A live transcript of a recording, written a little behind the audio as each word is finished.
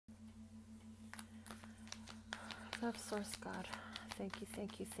Love Source God, thank you,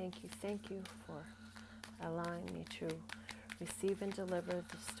 thank you, thank you, thank you for allowing me to receive and deliver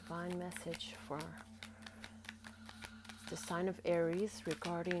this divine message for the sign of Aries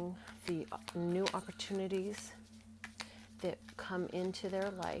regarding the new opportunities that come into their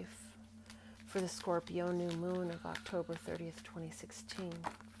life for the Scorpio new moon of October 30th, 2016.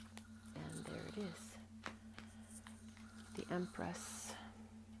 And there it is. The Empress.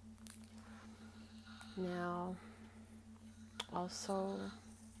 Now, also,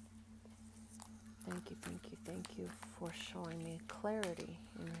 thank you for showing me clarity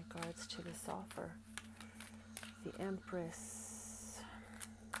in regards to this offer. The Empress.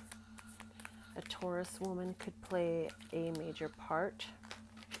 A Taurus woman could play a major part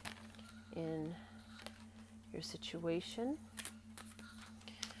in your situation.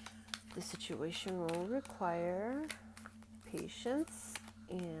 The situation will require patience,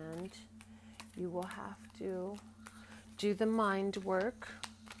 and you will have to do the mind work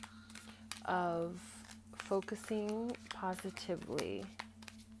of focusing positively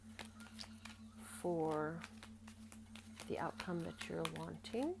for the outcome that you're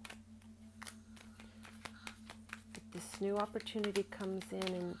wanting. This new opportunity comes in,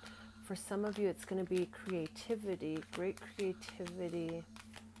 and for some of you it's going to be creativity, great creativity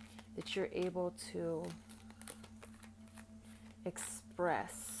that you're able to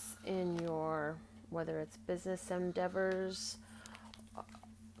express in your, whether it's business endeavors.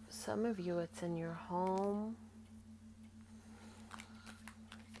 Some of you it's in your home.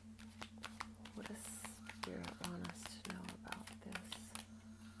 What does Spirit want us to know about this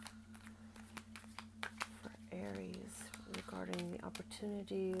for Aries regarding the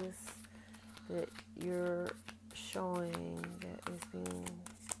opportunities that you're showing that is being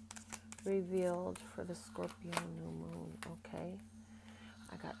revealed for the Scorpio new moon? Okay,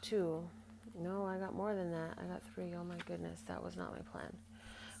 I got 2. No, I got more than that. I got 3. Oh my goodness, that was not my plan.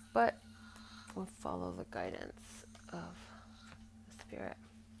 But we'll follow the guidance of the Spirit.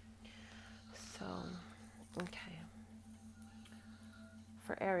 So, okay.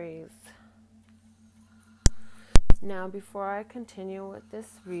 For Aries. Now, before I continue with this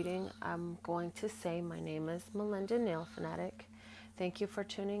reading, I'm going to say my name is Melinda, NailFanatic. Thank you for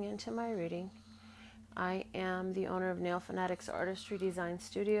tuning into my reading. I am the owner of NailFanatic's Artistry Design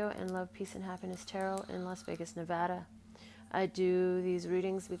Studio and Love, Peace, and Happiness Tarot in Las Vegas, Nevada. I do these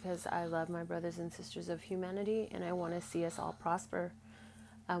readings because I love my brothers and sisters of humanity, and I want to see us all prosper.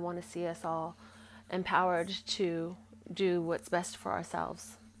 I want to see us all empowered to do what's best for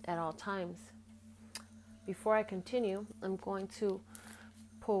ourselves at all times. Before I continue, I'm going to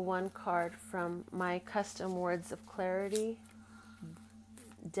pull one card from my custom Words of Clarity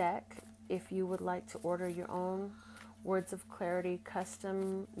deck. If you would like to order your own Words of Clarity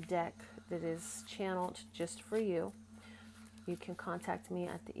custom deck that is channeled just for you, you can contact me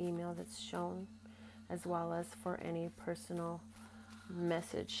at the email that's shown, as well as for any personal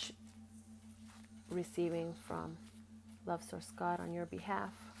message receiving from Love Source God on your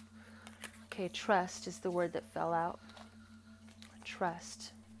behalf. Okay, trust is the word that fell out.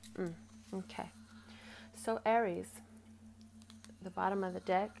 Trust. Okay. So Aries, the bottom of the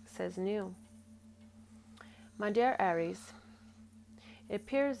deck says new. My dear Aries, it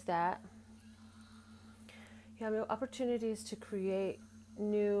appears that you have opportunities to create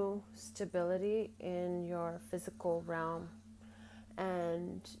new stability in your physical realm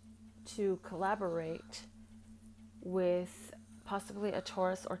and to collaborate with possibly a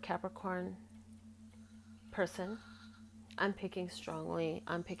Taurus or Capricorn person. I'm picking strongly.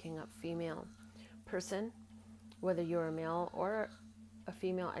 I'm picking up female person. Whether you're a male or a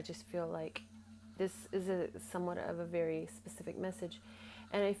female, I just feel like this is somewhat of a very specific message.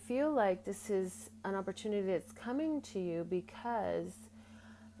 And I feel like this is an opportunity that's coming to you because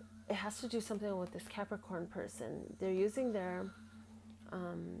it has to do something with this Capricorn person. They're using their,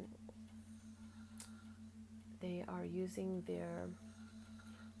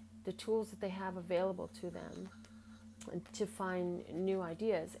 the tools that they have available to them to find new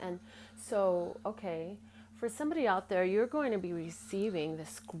ideas. And so, okay, for somebody out there, you're going to be receiving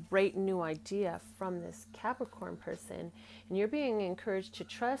this great new idea from this Capricorn person, and you're being encouraged to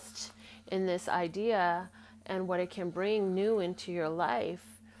trust in this idea and what it can bring new into your life,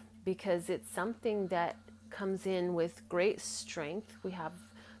 because it's something that comes in with great strength. We have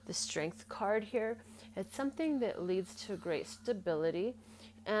the Strength card here. It's something that leads to great stability,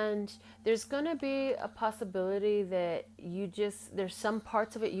 and there's going to be a possibility that there's some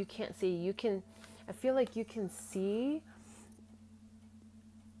parts of it you can't see. I feel like you can see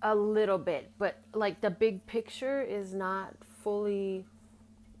a little bit, but like the big picture is not fully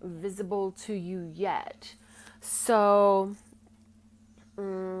visible to you yet. So,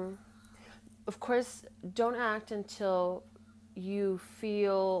 of course, don't act until you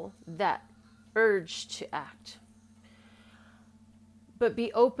feel that urge to act. But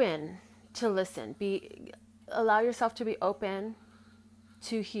be open to listen. Allow yourself to be open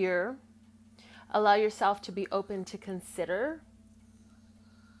to hear. Allow yourself to be open to consider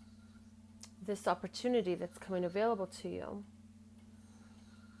this opportunity that's coming available to you.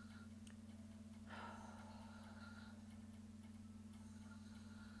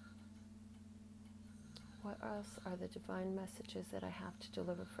 What else are the divine messages that I have to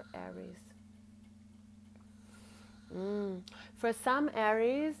deliver for Aries? For some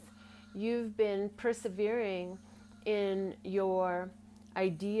Aries, you've been persevering in your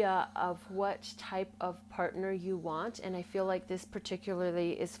idea of what type of partner you want, and I feel like this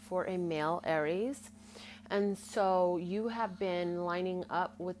particularly is for a male Aries. And so you have been lining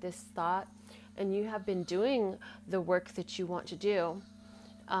up with this thought, and you have been doing the work that you want to do,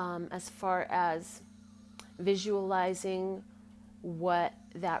 as far as visualizing what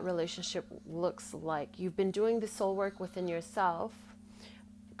that relationship looks like. You've been doing the soul work within yourself,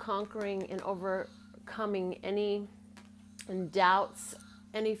 conquering and overcoming any doubts,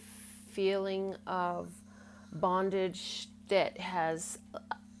 any feeling of bondage that has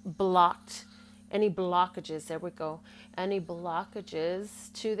blocked, any blockages, there we go, any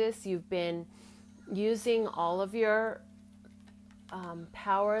blockages to this. You've been using all of your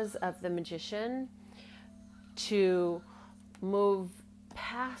powers of the magician to move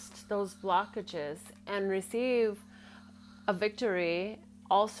past those blockages and receive a victory,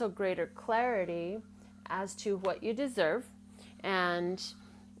 also greater clarity as to what you deserve, and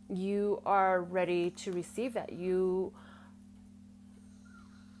you are ready to receive that. You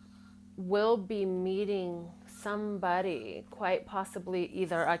will be meeting somebody, quite possibly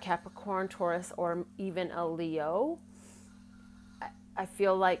either a Capricorn, Taurus, or even a Leo. I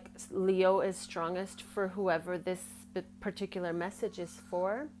feel like Leo is strongest for whoever this particular message is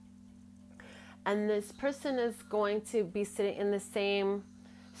for. And this person is going to be sitting in the same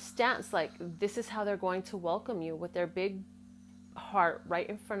stance, like this is how they're going to welcome you, with their big heart right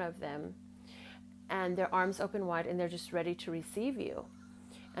in front of them and their arms open wide, and they're just ready to receive you,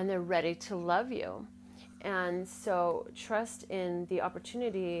 and they're ready to love you. And so trust in the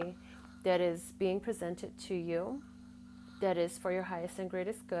opportunity that is being presented to you, that is for your highest and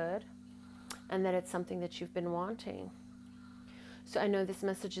greatest good, and that it's something that you've been wanting. So I know this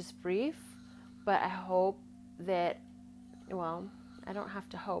message is brief, but I hope that, well, I don't have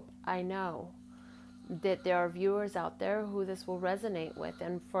to hope, I know that there are viewers out there who this will resonate with.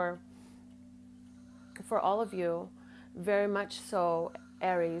 And for all of you, very much so,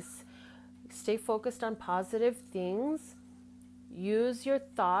 Aries, stay focused on positive things. Use your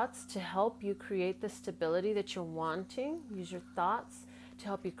thoughts to help you create the stability that you're wanting. Use your thoughts to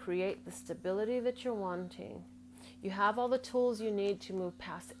help you create the stability that you're wanting. You have all the tools you need to move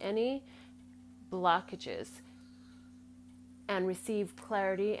past any blockages and receive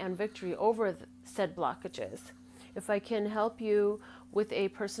clarity and victory over said blockages. If I can help you with a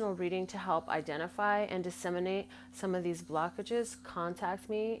personal reading to help identify and disseminate some of these blockages, contact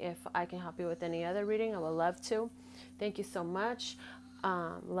me. If I can help you with any other reading, I would love to. Thank you so much.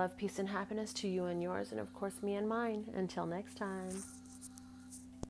 Love, peace, and happiness to you and yours, and of course me and mine. Until next time.